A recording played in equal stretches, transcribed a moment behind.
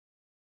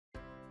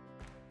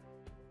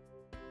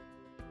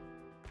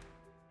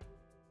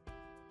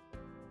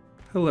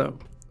Hello,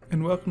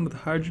 and welcome to the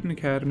Hydrogen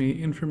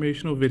Academy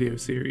informational video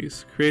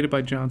series created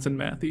by Johnson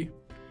Matthey.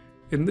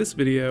 In this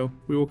video,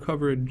 we will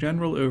cover a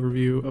general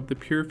overview of the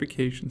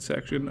purification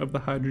section of the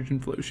hydrogen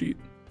flowsheet.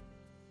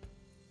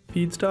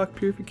 Feedstock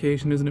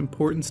purification is an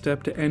important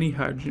step to any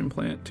hydrogen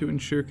plant to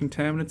ensure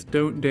contaminants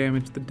don't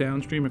damage the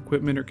downstream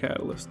equipment or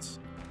catalysts.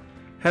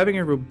 Having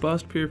a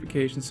robust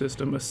purification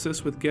system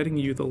assists with getting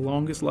you the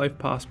longest life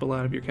possible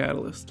out of your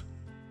catalyst.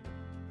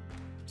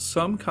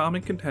 Some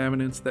common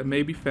contaminants that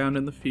may be found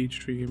in the feed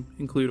stream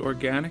include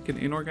organic and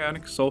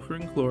inorganic sulfur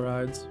and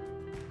chlorides,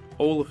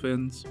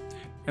 olefins,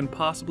 and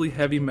possibly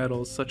heavy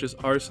metals such as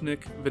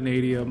arsenic,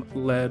 vanadium,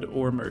 lead,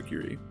 or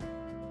mercury.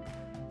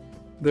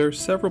 There are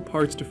several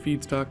parts to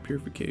feedstock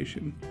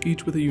purification,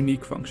 each with a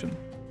unique function.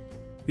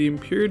 The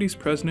impurities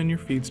present in your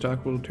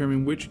feedstock will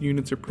determine which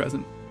units are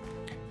present.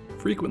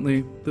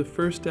 Frequently, the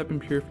first step in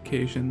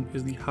purification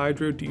is the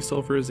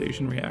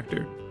hydrodesulfurization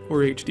reactor, or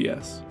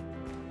HDS.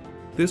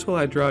 This will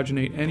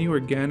hydrogenate any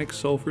organic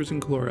sulfurs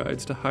and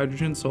chlorides to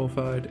hydrogen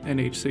sulfide and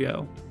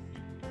HCl.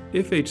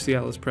 If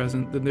HCl is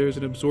present, then there is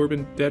an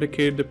absorbent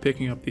dedicated to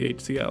picking up the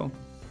HCl.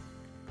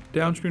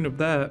 Downstream of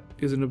that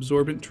is an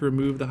absorbent to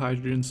remove the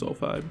hydrogen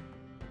sulfide.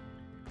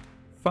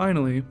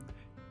 Finally,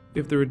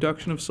 if the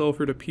reduction of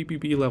sulfur to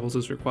ppb levels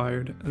is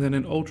required, then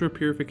an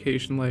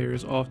ultra-purification layer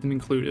is often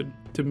included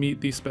to meet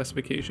these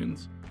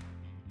specifications.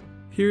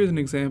 Here is an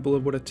example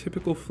of what a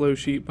typical flow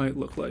sheet might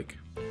look like.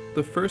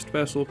 The first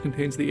vessel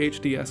contains the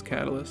HDS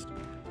catalyst,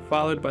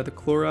 followed by the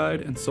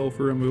chloride and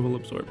sulfur removal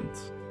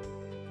absorbents.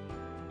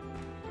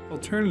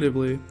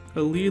 Alternatively,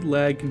 a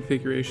lead-lag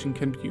configuration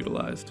can be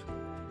utilized.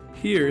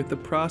 Here, the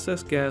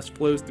process gas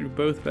flows through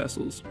both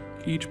vessels,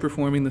 each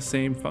performing the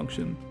same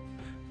function.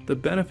 The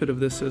benefit of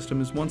this system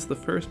is once the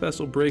first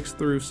vessel breaks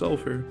through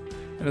sulfur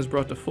and is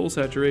brought to full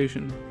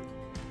saturation,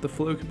 the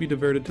flow can be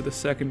diverted to the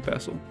second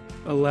vessel,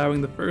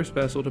 allowing the first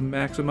vessel to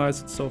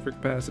maximize its sulfur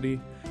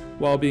capacity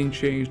while being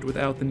changed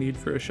without the need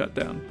for a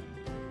shutdown.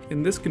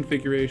 In this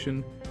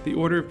configuration, the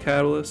order of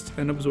catalysts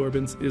and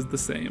absorbents is the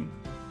same,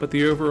 but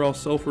the overall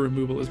sulfur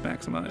removal is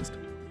maximized.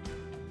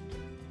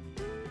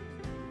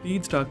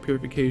 Feedstock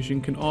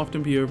purification can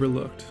often be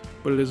overlooked,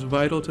 but it is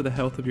vital to the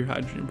health of your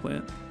hydrogen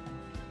plant.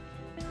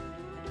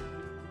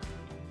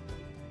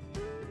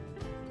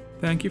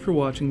 Thank you for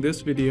watching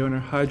this video in our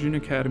Hydrogen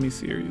Academy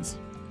series.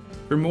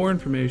 For more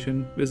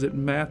information, visit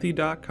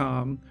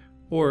matthey.com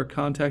or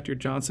contact your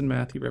Johnson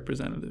Matthey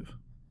representative.